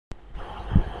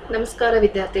ನಮಸ್ಕಾರ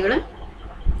ವಿದ್ಯಾರ್ಥಿಗಳೇ,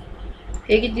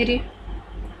 ಹೇಗಿದ್ದೀರಿ?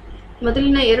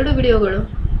 ಮೊದಲಿನ 2 ವಿಡಿಯೋಗಳು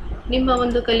ನಿಮ್ಮ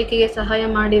ಒಂದು ಕಲಿಕೆಗೆ ಸಹಾಯ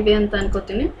ಮಾಡಿವೆ ಅಂತ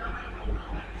ಅನ್ಕೋತೀನಿ.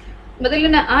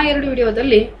 ಮೊದಲಿನ ಆ 2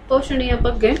 ವಿಡಿಯೋದಲ್ಲಿ ಪೋಷಣೆಯ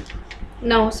ಬಗ್ಗೆ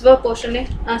ನಾವು ಸ್ವಪೋಷಣೆ,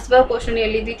 ಆ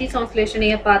ಸ್ವಪೋಷಣೆಯಲ್ಲಿ ದ್ವಿತೀಯ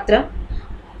ಸಂಶ್ಲೇಷಣೆಯ ಪಾತ್ರ,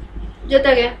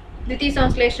 ಜೊತೆಗೆ ದ್ವಿತೀಯ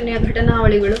ಸಂಶ್ಲೇಷಣೆಯ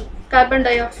ಘಟನಾವಳಿಗಳು, ಕಾರ್ಬನ್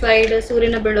ಡೈಆಕ್ಸೈಡ್,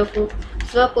 ಸೂರ್ಯನ ಬೆಳಕು,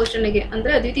 ಸ್ವಪೋಷಣೆಗೆ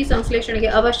ಅಂದರೆ ದ್ವಿತೀಯ ಸಂಶ್ಲೇಷಣೆಗೆ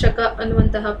ಅವಶ್ಯಕ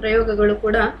ಅನ್ನುವಂತಹ ಪ್ರಯೋಗಗಳು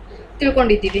ಕೂಡ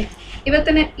ತಿಳ್ಕೊಂಡಿದ್ದೀವಿ.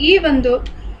 ಇವತ್ತಿನ ಈ ಒಂದು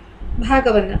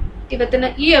ಭಾಗವನ್ನು, ಇವತ್ತಿನ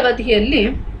ಈ ಅವಧಿಯಲ್ಲಿ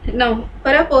ನಾವು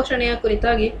ಪರಪೋಷಣೆಯ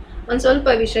ಕುರಿತಾಗಿ ಒಂದು ಸ್ವಲ್ಪ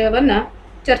ವಿಷಯವನ್ನು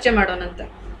ಚರ್ಚೆ ಮಾಡೋಣಂತ.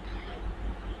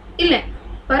 ಇಲ್ಲೇ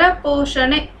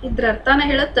ಪರಪೋಷಣೆ ಇದ್ರ ಅರ್ಥನ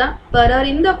ಹೇಳುತ್ತಾ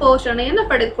ಪರರಿಂದ ಪೋಷಣೆಯನ್ನು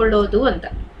ಪಡೆದುಕೊಳ್ಳೋದು ಅಂತ.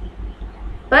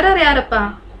 ಪರರ್ಯಾರಪ್ಪ?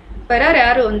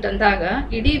 ಪರರ್ಯಾರು ಅಂತಂದಾಗ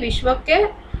ಇಡೀ ವಿಶ್ವಕ್ಕೆ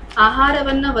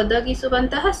ಆಹಾರವನ್ನು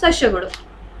ಒದಗಿಸುವಂತಹ ಸಸ್ಯಗಳು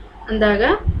ಅಂದಾಗ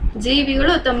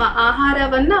ಜೀವಿಗಳು ತಮ್ಮ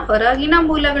ಆಹಾರವನ್ನು ಹೊರಗಿನ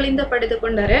ಮೂಲಗಳಿಂದ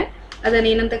ಪಡೆದುಕೊಂಡರೆ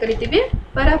ಅದನ್ನೇನಂತ ಕರಿತೀವಿ?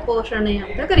 ಪರಪೋಷಣೆ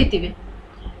ಅಂತ ಕರಿತೀವಿ.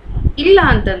 ಇಲ್ಲ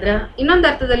ಅಂತಂದ್ರೆ ಇನ್ನೊಂದು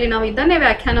ಅರ್ಥದಲ್ಲಿ ನಾವು ಇದನ್ನೇ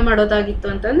ವ್ಯಾಖ್ಯಾನ ಮಾಡೋದಾಗಿತ್ತು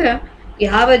ಅಂತಂದ್ರೆ,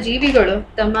 ಯಾವ ಜೀವಿಗಳು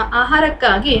ತಮ್ಮ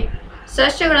ಆಹಾರಕ್ಕಾಗಿ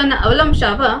ಸಸ್ಯಗಳನ್ನು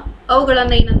ಅವಲಂಬಿಸಾವ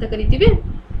ಅವುಗಳನ್ನು ಏನಂತ ಕರಿತೀವಿ?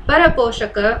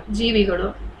 ಪರಪೋಷಕ ಜೀವಿಗಳು.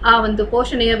 ಆ ಒಂದು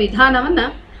ಪೋಷಣೆಯ ವಿಧಾನವನ್ನು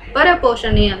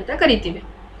ಪರಪೋಷಣೆ ಅಂತ ಕರಿತೀವಿ.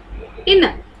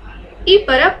 ಇನ್ನು ಈ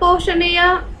ಪರಪೋಷಣೆಯ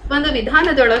ಒಂದು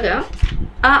ವಿಧಾನದೊಳಗ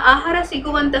ಆ ಆಹಾರ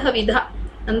ಸಿಗುವಂತಹ ವಿಧ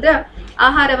ಅಂದ್ರೆ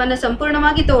ಆಹಾರವನ್ನು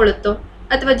ಸಂಪೂರ್ಣವಾಗಿ ತಗೊಳ್ಳುತ್ತೋ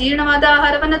ಅಥವಾ ಜೀರ್ಣವಾದ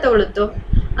ಆಹಾರವನ್ನು ತಗೊಳ್ಳುತ್ತೋ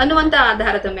ಅನ್ನುವಂಥ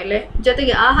ಆಧಾರದ ಮೇಲೆ,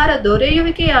 ಜೊತೆಗೆ ಆಹಾರ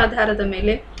ದೊರೆಯುವಿಕೆಯ ಆಧಾರದ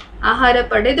ಮೇಲೆ, ಆಹಾರ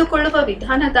ಪಡೆದುಕೊಳ್ಳುವ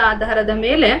ವಿಧಾನದ ಆಧಾರದ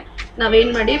ಮೇಲೆ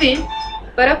ನಾವೇನು ಮಾಡೀವಿ?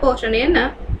 ಪರಪೋಷಣೆಯನ್ನು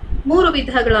 3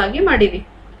 ವಿಧಗಳಾಗಿ ಮಾಡೀವಿ.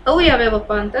 ಅವು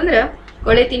ಯಾವ್ಯಾವಪ್ಪ ಅಂತಂದ್ರೆ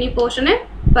ಕೊಳೆತಿನಿ ಪೋಷಣೆ,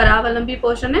 ಪರಾವಲಂಬಿ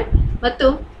ಪೋಷಣೆ ಮತ್ತು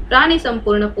ಪ್ರಾಣಿ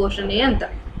ಸಂಪೂರ್ಣ ಪೋಷಣೆ ಅಂತ.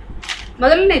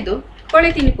 ಮೊದಲನೇದು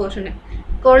ಕೊಳೆತಿನಿ ಪೋಷಣೆ.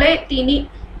 ಕೊಳೆತಿನಿ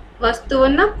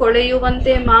ವಸ್ತುವನ್ನು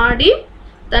ಕೊಳೆಯುವಂತೆ ಮಾಡಿ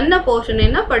ತನ್ನ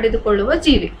ಪೋಷಣೆಯನ್ನು ಪಡೆದುಕೊಳ್ಳುವ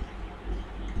ಜೀವಿ.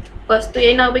 ವಸ್ತು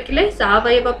ಏನಾಗಬೇಕಿಲ್ಲ?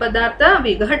 ಸಾವಯವ ಪದಾರ್ಥ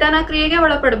ವಿಘಟನಾ ಕ್ರಿಯೆಗೆ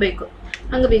ಒಳಪಡಬೇಕು.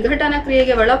 ಹಂಗೆ ವಿಘಟನಾ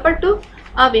ಕ್ರಿಯೆಗೆ ಒಳಪಟ್ಟು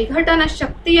ಆ ವಿಘಟನಾ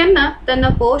ಶಕ್ತಿಯನ್ನ ತನ್ನ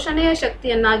ಪೋಷಣೆಯ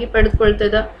ಶಕ್ತಿಯನ್ನಾಗಿ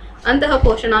ಪಡೆದುಕೊಳ್ತದ. ಅಂತಹ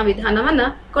ಪೋಷಣಾ ವಿಧಾನವನ್ನ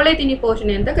ಕೊಳೆತಿನಿ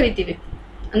ಪೋಷಣೆ ಅಂತ ಕರಿತೀವಿ.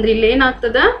 ಅಂದ್ರೆ ಇಲ್ಲಿ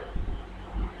ಏನಾಗ್ತದ?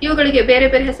 ಇವುಗಳಿಗೆ ಬೇರೆ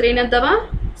ಬೇರೆ ಹೆಸರು ಏನಂತವ?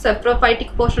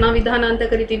 ಸಪ್ರೋಫೈಟಿಕ್ ಪೋಷಣಾ ವಿಧಾನ ಅಂತ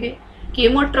ಕರಿತೀವಿ,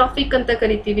 ಕೀಮೋಟ್ರಾಫಿಕ್ ಅಂತ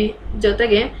ಕರಿತೀವಿ,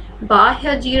 ಜೊತೆಗೆ ಬಾಹ್ಯ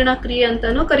ಜೀರ್ಣಕ್ರಿಯೆ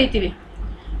ಅಂತಾನೂ ಕರಿತೀವಿ.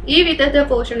 ಈ ವಿಧದ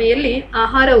ಪೋಷಣೆಯಲ್ಲಿ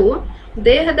ಆಹಾರವು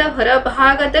ದೇಹದ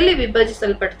ಹೊರಭಾಗದಲ್ಲಿ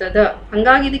ವಿಭಜಿಸಲ್ಪಡ್ತದ.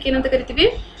 ಹಂಗಾಗಿ ಇದಕ್ಕೆ ಏನಂತ ಕರಿತೀವಿ?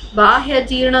 ಬಾಹ್ಯ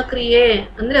ಜೀರ್ಣಕ್ರಿಯೆ.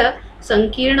 ಅಂದ್ರೆ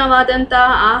ಸಂಕೀರ್ಣವಾದಂತಹ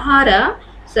ಆಹಾರ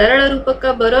ಸರಳ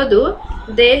ರೂಪಕ್ಕೆ ಬರೋದು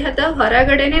ದೇಹದ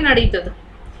ಹೊರಗಡೆನೆ ನಡೀತದ.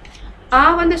 ಆ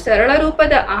ಒಂದು ಸರಳ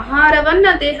ರೂಪದ ಆಹಾರವನ್ನ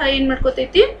ದೇಹ ಏನ್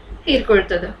ಮಾಡ್ಕೋತೈತಿ?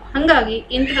 ಹೀರ್ಕೊಳ್ತದ. ಹಂಗಾಗಿ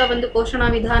ಇಂತಹ ಒಂದು ಪೋಷಣಾ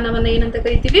ವಿಧಾನವನ್ನ ಏನಂತ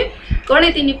ಕರಿತೀವಿ?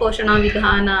 ಕೊಳೆತಿನಿ ಪೋಷಣಾ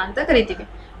ವಿಧಾನ ಅಂತ ಕರಿತೀವಿ.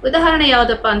 ಉದಾಹರಣೆ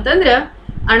ಯಾವ್ದಪ್ಪ ಅಂತಂದ್ರೆ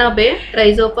ಅಣಬೆ,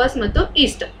 ರೈಸೋಪಸ್ ಮತ್ತು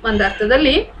ಈಸ್ಟ್.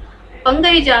 ಒಂದರ್ಥದಲ್ಲಿ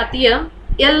ಫಂಗೈ ಜಾತಿಯ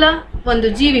ಎಲ್ಲ ಒಂದು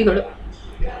ಜೀವಿಗಳು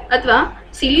ಅಥವಾ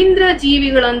ಶಿಲೀಂಧ್ರ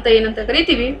ಜೀವಿಗಳಂತ ಏನಂತ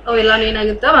ಕರಿತೀವಿ, ಅವೆಲ್ಲಾನು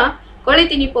ಏನಾಗಿರ್ತಾವ?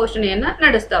 ಕೊಳೆತಿನಿ ಪೋಷಣೆಯನ್ನ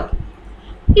ನಡೆಸ್ತಾವ.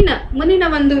 ಇನ್ನು ಮುಂದಿನ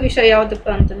ಒಂದು ವಿಷಯ ಯಾವ್ದಪ್ಪ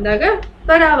ಅಂತಂದಾಗ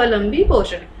ಪರಾವಲಂಬಿ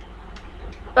ಪೋಷಣೆ.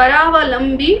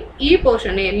 ಪರಾವಲಂಬಿ ಈ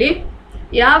ಪೋಷಣೆಯಲ್ಲಿ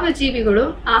ಯಾವ ಜೀವಿಗಳು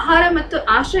ಆಹಾರ ಮತ್ತು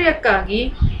ಆಶ್ರಯಕ್ಕಾಗಿ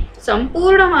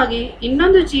ಸಂಪೂರ್ಣವಾಗಿ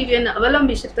ಇನ್ನೊಂದು ಜೀವಿಯನ್ನು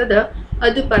ಅವಲಂಬಿಸಿರ್ತದ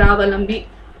ಅದು ಪರಾವಲಂಬಿ.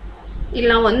 ಇಲ್ಲಿ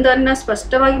ನಾವು ಒಂದನ್ನ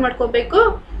ಸ್ಪಷ್ಟವಾಗಿ ಮಾಡ್ಕೋಬೇಕು.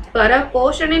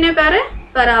 ಪರಪೋಷಣೆನೇ ಬೇರೆ,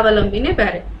 ಪರಾವಲಂಬಿನೇ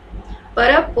ಬೇರೆ.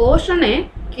 ಪರಪೋಷಣೆ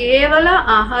ಕೇವಲ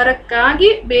ಆಹಾರಕ್ಕಾಗಿ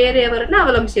ಬೇರೆಯವರನ್ನ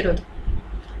ಅವಲಂಬಿಸಿರೋದು,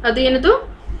 ಅದು ಏನದು?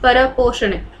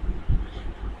 ಪರಪೋಷಣೆ.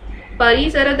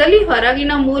 ಪರಿಸರದಲ್ಲಿ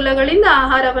ಹೊರಗಿನ ಮೂಲಗಳಿಂದ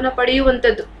ಆಹಾರವನ್ನು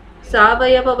ಪಡೆಯುವಂಥದ್ದು,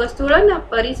 ಸಾವಯವ ವಸ್ತುಗಳನ್ನು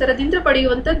ಪರಿಸರದಿಂದ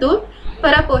ಪಡೆಯುವಂಥದ್ದು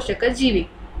ಪರಪೋಷಕ ಜೀವಿ.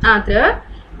 ಆದ್ರೆ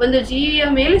ಒಂದು ಜೀವಿಯ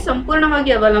ಮೇಲೆ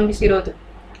ಸಂಪೂರ್ಣವಾಗಿ ಅವಲಂಬಿಸಿರೋದು,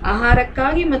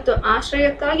 ಆಹಾರಕ್ಕಾಗಿ ಮತ್ತು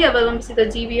ಆಶ್ರಯಕ್ಕಾಗಿ ಅವಲಂಬಿಸಿದ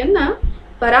ಜೀವಿಯನ್ನ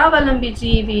ಪರಾವಲಂಬಿ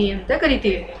ಜೀವಿ ಅಂತ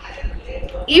ಕರಿತೀವಿ.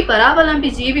 ಈ ಪರಾವಲಂಬಿ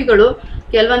ಜೀವಿಗಳು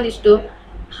ಕೆಲವೊಂದಿಷ್ಟು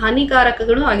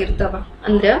ಹಾನಿಕಾರಕಗಳು ಆಗಿರ್ತಾವ,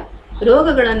 ಅಂದ್ರೆ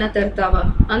ರೋಗಗಳನ್ನ ತರ್ತಾವ.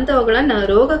 ಅಂಥವುಗಳನ್ನ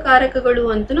ರೋಗಕಾರಕಗಳು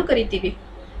ಅಂತಲೂ ಕರಿತೀವಿ.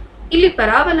 ಇಲ್ಲಿ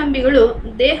ಪರಾವಲಂಬಿಗಳು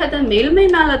ದೇಹದ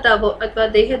ಮೇಲ್ಮೈನಾಲತಾವೋ ಅಥವಾ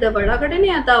ದೇಹದ ಒಳಗಡೆನೆ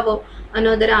ಅದಾವೋ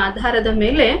ಅನ್ನೋದರ ಆಧಾರದ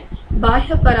ಮೇಲೆ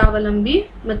ಬಾಹ್ಯ ಪರಾವಲಂಬಿ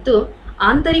ಮತ್ತು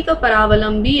ಆಂತರಿಕ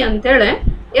ಪರಾವಲಂಬಿ ಅಂತೇಳಿ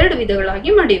 2 ವಿಧಗಳಾಗಿ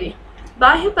ಮಾಡೀವಿ.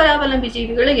 ಬಾಹ್ಯ ಪರಾವಲಂಬಿ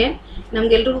ಜೀವಿಗಳಿಗೆ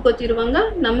ನಮ್ಗೆಲ್ರಿಗೂ ಗೊತ್ತಿರುವಂಗ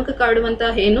ನಮಗೆ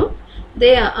ಕಾಡುವಂತಹ ಏನು?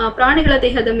 ಪ್ರಾಣಿಗಳ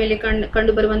ದೇಹದ ಮೇಲೆ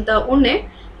ಕಂಡು ಬರುವಂತಹ ಉಣ್ಣೆ,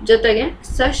 ಜೊತೆಗೆ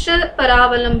ಸಸ್ಯ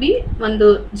ಪರಾವಲಂಬಿ ಒಂದು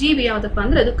ಜೀವಿ ಯಾವ್ದಪ್ಪ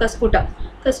ಅಂದ್ರೆ ಅದು ಕಸ್ಕುಟ.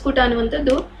 ಕಸ್ಕುಟ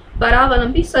ಅನ್ನುವಂಥದ್ದು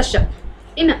ಪರಾವಲಂಬಿ ಸಸ್ಯ.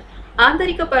 ಇನ್ನು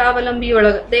ಆಂತರಿಕ ಪರಾವಲಂಬಿ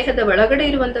ದೇಹದ ಒಳಗಡೆ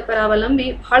ಇರುವಂತ ಪರಾವಲಂಬಿ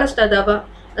ಬಹಳಷ್ಟು ಅದಾವ.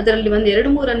 ಅದರಲ್ಲಿ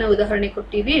 1-2-3 ಉದಾಹರಣೆ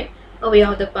ಕೊಟ್ಟಿವಿ. ಅವು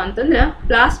ಯಾವುದಪ್ಪ ಅಂತಂದ್ರೆ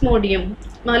ಪ್ಲಾಸ್ಮೋಡಿಯಂ,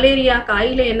 ಮಲೇರಿಯಾ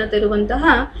ಕಾಯಿಲೆಯನ್ನು ತರುವಂತಹ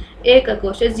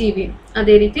ಏಕಕೋಶ ಜೀವಿ.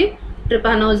 ಅದೇ ರೀತಿ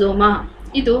ಟ್ರಿಪಾನೋಸೋಮಾ,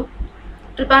 ಇದು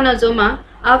ಟ್ರಿಪಾನೋಸೋಮಾ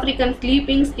ಆಫ್ರಿಕನ್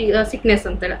ಸ್ಲೀಪಿಂಗ್ ಸಿಕ್ನೆಸ್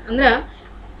ಅಂತೇಳಿ, ಅಂದ್ರೆ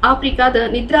ಆಫ್ರಿಕಾದ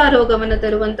ನಿದ್ರಾ ರೋಗವನ್ನು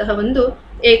ತರುವಂತಹ ಒಂದು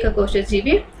ಏಕಕೋಶ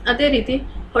ಜೀವಿ. ಅದೇ ರೀತಿ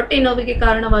ಹೊಟ್ಟೆ ನೋವಿಗೆ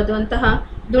ಕಾರಣವಾಗುವಂತಹ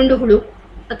ದುಂಡು ಹುಳು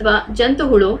ಅಥವಾ ಜಂತು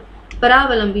ಹುಳು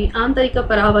ಪರಾವಲಂಬಿ, ಆಂತರಿಕ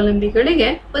ಪರಾವಲಂಬಿಗಳಿಗೆ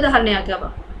ಉದಾಹರಣೆ ಆಗ್ಯಾವ.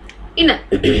 ಇನ್ನು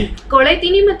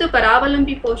ಕೊಳೆತಿನಿ ಮತ್ತು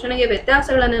ಪರಾವಲಂಬಿ ಪೋಷಣೆಗೆ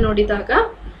ವ್ಯತ್ಯಾಸಗಳನ್ನು ನೋಡಿದಾಗ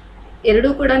ಎರಡೂ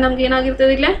ಕೂಡ ನಮ್ಗೆ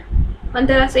ಏನಾಗಿರ್ತದೆ, ಇಲ್ಲೇ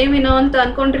ಒಂಥರ ಸೇಮ್ ಏನೋ ಅಂತ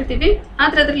ಅನ್ಕೊಂಡಿರ್ತೀವಿ,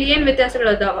 ಆದ್ರೆ ಅದ್ರಲ್ಲಿ ಏನು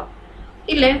ವ್ಯತ್ಯಾಸಗಳದಾವ.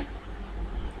 ಇಲ್ಲೇ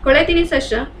ಕೊಳೆತಿನಿ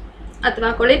ಸಸ್ಯ ಅಥವಾ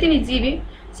ಕೊಳೆತಿನಿ ಜೀವಿ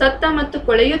ಸತ್ತ ಮತ್ತು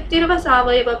ಕೊಳೆಯುತ್ತಿರುವ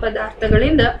ಸಾವಯವ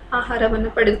ಪದಾರ್ಥಗಳಿಂದ ಆಹಾರವನ್ನು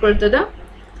ಪಡೆದುಕೊಳ್ತದ.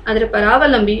 ಆದರೆ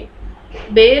ಪರಾವಲಂಬಿ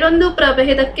ಬೇರೊಂದು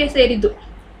ಪ್ರಭೇದಕ್ಕೆ ಸೇರಿದ್ದು,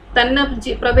 ತನ್ನ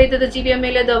ಪ್ರಭೇದದ ಜೀವಿಯ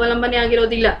ಮೇಲೆ ಅದು ಅವಲಂಬನೆ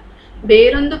ಆಗಿರೋದಿಲ್ಲ,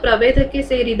 ಬೇರೊಂದು ಪ್ರಭೇದಕ್ಕೆ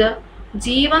ಸೇರಿದ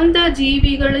ಜೀವಂತ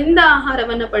ಜೀವಿಗಳಿಂದ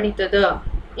ಆಹಾರವನ್ನು ಪಡೀತದ.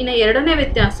 ಇನ್ನು ಎರಡನೇ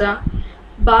ವ್ಯತ್ಯಾಸ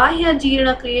ಬಾಹ್ಯ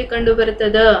ಜೀರ್ಣಕ್ರಿಯೆ ಕಂಡು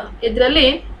ಬರ್ತದ.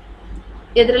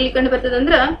 ಎದ್ರಲ್ಲಿ ಕಂಡು ಬರ್ತದ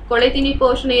ಅಂದ್ರ ಕೊಳೆತಿನಿ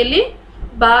ಪೋಷಣೆಯಲ್ಲಿ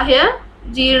ಬಾಹ್ಯ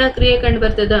ಜೀರ್ಣಕ್ರಿಯೆ ಕಂಡು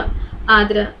ಬರ್ತದ.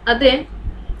 ಆದ್ರೆ ಅದೇ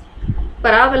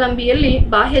ಪರಾವಲಂಬಿಯಲ್ಲಿ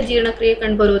ಬಾಹ್ಯ ಜೀರ್ಣಕ್ರಿಯೆ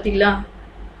ಕಂಡು ಬರೋದಿಲ್ಲ.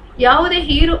 ಯಾವುದೇ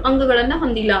ಹೀರು ಅಂಗಗಳನ್ನ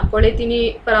ಹೊಂದಿಲ್ಲ.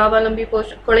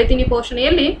 ಕೊಳೆತಿನಿ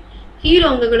ಪೋಷಣೆಯಲ್ಲಿ ಹೀರು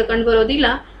ಅಂಗಗಳು ಕಂಡು ಬರೋದಿಲ್ಲ.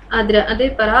 ಆದ್ರೆ ಅದೇ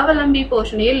ಪರಾವಲಂಬಿ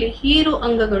ಪೋಷಣೆಯಲ್ಲಿ ಹೀರು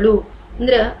ಅಂಗಗಳು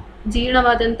ಅಂದ್ರ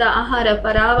ಜೀರ್ಣವಾದಂತ ಆಹಾರ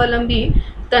ಪರಾವಲಂಬಿ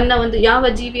ತನ್ನ ಒಂದು ಯಾವ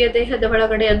ಜೀವಿಯ ದೇಹದ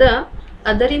ಒಳಗಡೆ ಅದ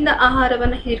ಅದರಿಂದ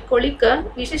ಆಹಾರವನ್ನು ಹೀರ್ಕೊಳ್ಳಿಕ್ಕ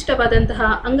ವಿಶಿಷ್ಟವಾದಂತಹ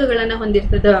ಅಂಗಗಳನ್ನ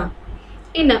ಹೊಂದಿರ್ತದ.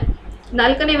 ಇನ್ನು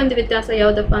ನಾಲ್ಕನೇ ಒಂದು ವ್ಯತ್ಯಾಸ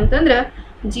ಯಾವ್ದಪ್ಪ ಅಂತಂದ್ರ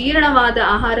ಜೀರ್ಣವಾದ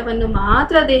ಆಹಾರವನ್ನು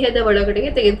ಮಾತ್ರ ದೇಹದ ಒಳಗಡೆಗೆ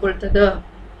ತೆಗೆದುಕೊಳ್ತದ.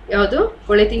 ಯಾವುದು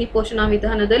ಕೊಳೆತಿನಿ ಪೋಷಣಾ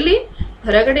ವಿಧಾನದಲ್ಲಿ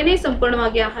ಹೊರಗಡೆನೆ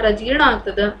ಸಂಪೂರ್ಣವಾಗಿ ಆಹಾರ ಜೀರ್ಣ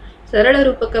ಆಗ್ತದ, ಸರಳ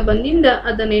ರೂಪಕ್ಕೆ ಬಂದಿಂದ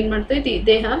ಅದನ್ನ ಏನ್ ಮಾಡ್ತೈತಿ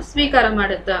ದೇಹ ಸ್ವೀಕಾರ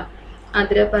ಮಾಡುತ್ತ.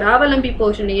 ಆದ್ರೆ ಪರಾವಲಂಬಿ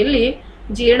ಪೋಷಣೆಯಲ್ಲಿ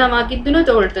ಜೀರ್ಣವಾಗಿದ್ದೂ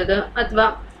ತಗೊಳ್ತದ ಅಥವಾ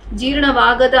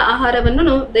ಜೀರ್ಣವಾಗದ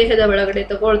ಆಹಾರವನ್ನು ದೇಹದ ಒಳಗಡೆ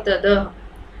ತಗೊಳ್ತದ.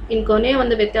 ಇನ್ ಕೊನೆ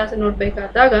ಒಂದು ವ್ಯತ್ಯಾಸ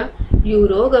ನೋಡ್ಬೇಕಾದಾಗ ಇವು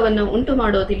ರೋಗವನ್ನು ಉಂಟು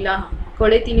ಮಾಡೋದಿಲ್ಲ.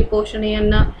 ಕೊಳೆತಿನಿ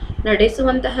ಪೋಷಣೆಯನ್ನ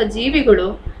ನಡೆಸುವಂತಹ ಜೀವಿಗಳು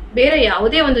ಬೇರೆ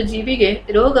ಯಾವುದೇ ಒಂದು ಜೀವಿಗೆ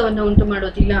ರೋಗವನ್ನು ಉಂಟು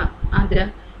ಮಾಡೋದಿಲ್ಲ. ಆದ್ರೆ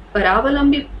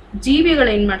ಪರಾವಲಂಬಿ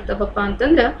ಜೀವಿಗಳೇನ್ ಮಾಡ್ತಾವಪ್ಪ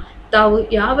ಅಂತಂದ್ರ ತಾವು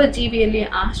ಯಾವ ಜೀವಿಯಲ್ಲಿ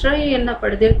ಆಶ್ರಯನ್ನ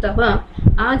ಪಡೆದಿರ್ತಾವ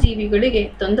ಆ ಜೀವಿಗಳಿಗೆ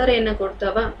ತೊಂದರೆಯನ್ನ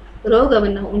ಕೊಡ್ತಾವ,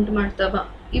 ರೋಗವನ್ನ ಉಂಟು ಮಾಡ್ತಾವ.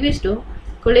 ಇವಿಷ್ಟು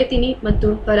ಕೊಳೆತಿನಿ ಮತ್ತು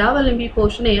ಪರಾವಲಂಬಿ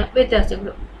ಪೋಷಣೆಯ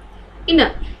ವ್ಯತ್ಯಾಸಗಳು. ಇನ್ನು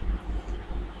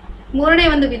ಮೂರನೇ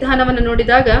ಒಂದು ವಿಧಾನವನ್ನು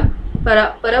ನೋಡಿದಾಗ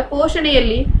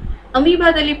ಪರಪೋಷಣೆಯಲ್ಲಿ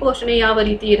ಅಮೀಬಾದಲ್ಲಿ ಪೋಷಣೆ ಯಾವ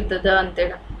ರೀತಿ ಇರ್ತದ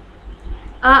ಅಂತೇಳಿ,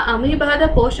 ಆ ಅಮೀಬಾದ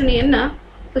ಪೋಷಣೆಯನ್ನ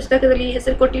ಪುಸ್ತಕದಲ್ಲಿ ಈ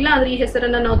ಹೆಸರು ಕೊಟ್ಟಿಲ್ಲ, ಆದ್ರೆ ಈ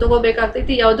ಹೆಸರನ್ನ ನಾವು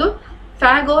ತಗೋಬೇಕಾಗ್ತೈತಿ. ಯಾವುದು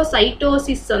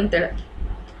ಫ್ಯಾಗೋಸೈಟೋಸಿಸ್ ಅಂತೇಳಿ.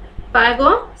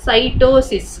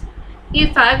 ಫ್ಯಾಗೋಸೈಟೋಸಿಸ್. ಈ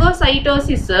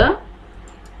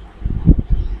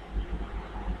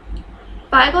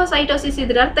ಫ್ಯಾಗೋಸೈಟೋಸಿಸ್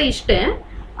ಇದರ ಅರ್ಥ ಇಷ್ಟೇ,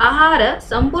 ಆಹಾರ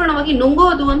ಸಂಪೂರ್ಣವಾಗಿ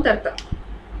ನುಂಗೋದು ಅಂತ ಅರ್ಥ.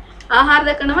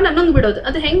 ಆಹಾರದ ಕಣವನ್ನ ನುಂಗ್ ಬಿಡೋದು.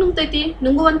 ಅದು ಹೆಂಗ್ ನುಂಗ್ತೈತಿ?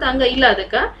 ನುಂಗುವಂತ ಅಂಗ ಇಲ್ಲ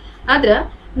ಅದಕ್ಕ. ಆದ್ರ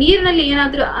ನೀರಿನಲ್ಲಿ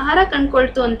ಏನಾದ್ರೂ ಆಹಾರ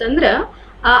ಕಂಡ್ಕೊಳ್ತು ಅಂತಂದ್ರ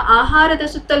ಆ ಆಹಾರದ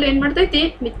ಸುತ್ತಲೂ ಏನ್ ಮಾಡ್ತೈತಿ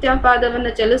ಮಿಥ್ಯಾಪಾದವನ್ನ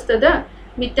ಚಲಿಸ್ತದ.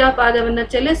 ಮಿಥ್ಯಾಪಾದವನ್ನ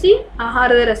ಚಲಿಸಿ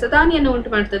ಆಹಾರದ ರಸದಾನಿಯನ್ನು ಉಂಟು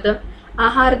ಮಾಡ್ತದ.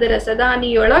 ಆಹಾರದ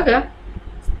ರಸದಾನಿಯೊಳಗ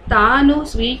ತಾನು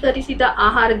ಸ್ವೀಕರಿಸಿದ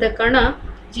ಆಹಾರದ ಕಣ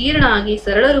ಜೀರ್ಣ ಆಗಿ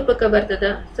ಸರಳ ರೂಪಕ್ಕೆ ಬರ್ತದ.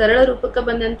 ಸರಳ ರೂಪಕ್ಕೆ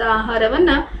ಬಂದಂತ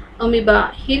ಆಹಾರವನ್ನ ಅಮೀಬಾ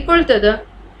ಹೀರ್ಕೊಳ್ತದ.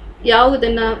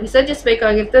 ಯಾವುದನ್ನ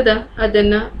ವಿಸರ್ಜಿಸಬೇಕಾಗಿರ್ತದ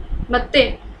ಅದನ್ನ ಮತ್ತೆ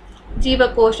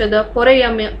ಜೀವಕೋಶದ ಪೊರೆಯ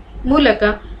ಮೂಲಕ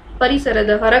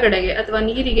ಪರಿಸರದ ಹೊರಗಡೆಗೆ ಅಥವಾ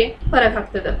ನೀರಿಗೆ ಹೊರಗೆ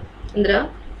ಹಾಕ್ತದ. ಅಂದ್ರ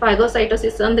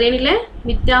ಫ್ಯಾಗೋಸೈಟೋಸಿಸ್ ಅಂದ್ರೆ ಏನಿಲ್ಲ,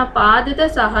 ಮಿಥ್ಯಾಪಾದದ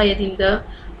ಸಹಾಯದಿಂದ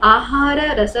ಆಹಾರ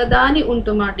ರಸದಾನಿ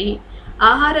ಉಂಟು ಮಾಡಿ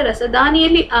ಆಹಾರ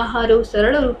ರಸದಾನಿಯಲ್ಲಿ ಆಹಾರವು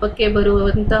ಸರಳ ರೂಪಕ್ಕೆ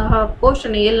ಬರುವಂತಹ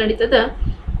ಪೋಷಣೆ ಎಲ್ಲಿ ನಡೀತದ?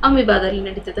 ಅಮೀಬಾದಲ್ಲಿ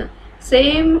ನಡೀತದ.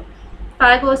 ಸೇಮ್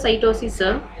ಫ್ಯಾಗೋಸೈಟೋಸಿಸ್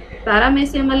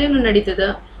ಪ್ಯಾರಾಮೇಸಿಯಂ ಅಲ್ಲಿನೂ ನಡೀತದ.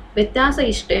 ವ್ಯತ್ಯಾಸ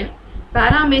ಇಷ್ಟೇ,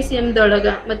 ಪ್ಯಾರಾಮೇಸಿಯಂದೊಳಗ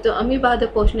ಮತ್ತು ಅಮೀಬಾದ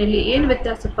ಪೋಷಣೆಯಲ್ಲಿ ಏನು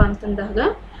ವ್ಯತ್ಯಾಸಪ್ಪ ಅಂತಂದಾಗ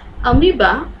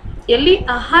ಅಮೀಬಾ ಎಲ್ಲಿ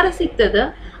ಆಹಾರ ಸಿಗ್ತದ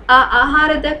ಆ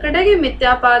ಆಹಾರದ ಕಡೆಗೆ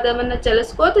ಮಿಥ್ಯಾಪಾದವನ್ನ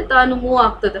ಚಲಿಸ್ಕೋತ ತಾನು ಮೂವ್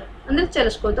ಆಗ್ತದ, ಅಂದ್ರೆ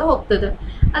ಚಲಿಸ್ಕೋತ ಹೋಗ್ತದ.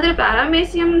 ಆದ್ರೆ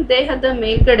ಪ್ಯಾರಾಮೇಸಿಯಂ ದೇಹದ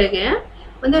ಮೇಲ್ಗಡೆಗೆ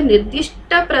ಒಂದು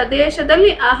ನಿರ್ದಿಷ್ಟ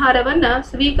ಪ್ರದೇಶದಲ್ಲಿ ಆಹಾರವನ್ನ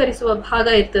ಸ್ವೀಕರಿಸುವ ಭಾಗ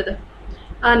ಇರ್ತದ.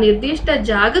 ಆ ನಿರ್ದಿಷ್ಟ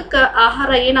ಜಾಗಕ್ಕೆ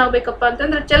ಆಹಾರ ಏನಾಗ್ಬೇಕಪ್ಪ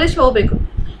ಅಂತಂದ್ರೆ ಚಲಿಸಿ ಹೋಗ್ಬೇಕು.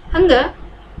 ಹಂಗ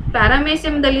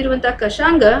ಪ್ಯಾರಾಮೇಸಿಯಂದಲ್ಲಿರುವಂತಹ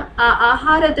ಕಷಾಂಗ ಆ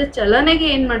ಆಹಾರದ ಚಲನೆಗೆ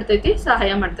ಏನ್ ಮಾಡ್ತೈತಿ?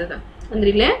 ಸಹಾಯ ಮಾಡ್ತದ. ಅಂದ್ರೆ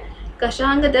ಇಲ್ಲೇ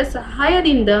ಕಷಾಂಗದ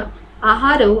ಸಹಾಯದಿಂದ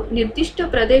ಆಹಾರವು ನಿರ್ದಿಷ್ಟ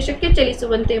ಪ್ರದೇಶಕ್ಕೆ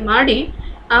ಚಲಿಸುವಂತೆ ಮಾಡಿ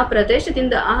ಆ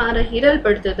ಪ್ರದೇಶದಿಂದ ಆಹಾರ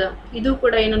ಹೀರಲ್ಪಡ್ತದ. ಇದು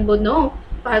ಕೂಡ ಏನನ್ಬೋದು ನಾವು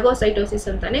ಫ್ಯಾಗೋಸೈಟೋಸಿಸ್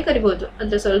ಅಂತಾನೆ ಕರಿಬಹುದು.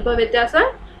 ಅದ್ರ ಸ್ವಲ್ಪ ವ್ಯತ್ಯಾಸ,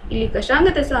 ಇಲ್ಲಿ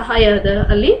ಕಷಾಂಗದ ಸಹಾಯ ಅದ,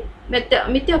 ಅಲ್ಲಿ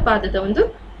ಮಿಥ್ಯಾಪಾದದ ಒಂದು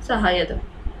ಸಹಾಯ ಅದ.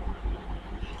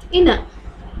 ಇನ್ನ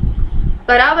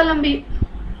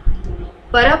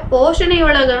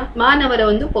ಪರಪೋಷಣೆಯೊಳಗ ಮಾನವರ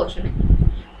ಒಂದು ಪೋಷಣೆ.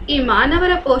 ಈ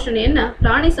ಮಾನವರ ಪೋಷಣೆಯನ್ನ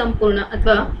ಪ್ರಾಣಿ ಸಂಪೂರ್ಣ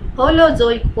ಅಥವಾ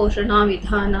ಹೋಲೋಜೋಯಿಕ್ ಪೋಷಣಾ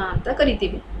ವಿಧಾನ ಅಂತ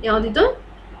ಕರಿತೀವಿ. ಯಾವುದಿದು?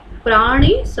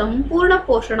 ಪ್ರಾಣಿ ಸಂಪೂರ್ಣ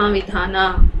ಪೋಷಣಾ ವಿಧಾನ.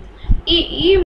 ಈ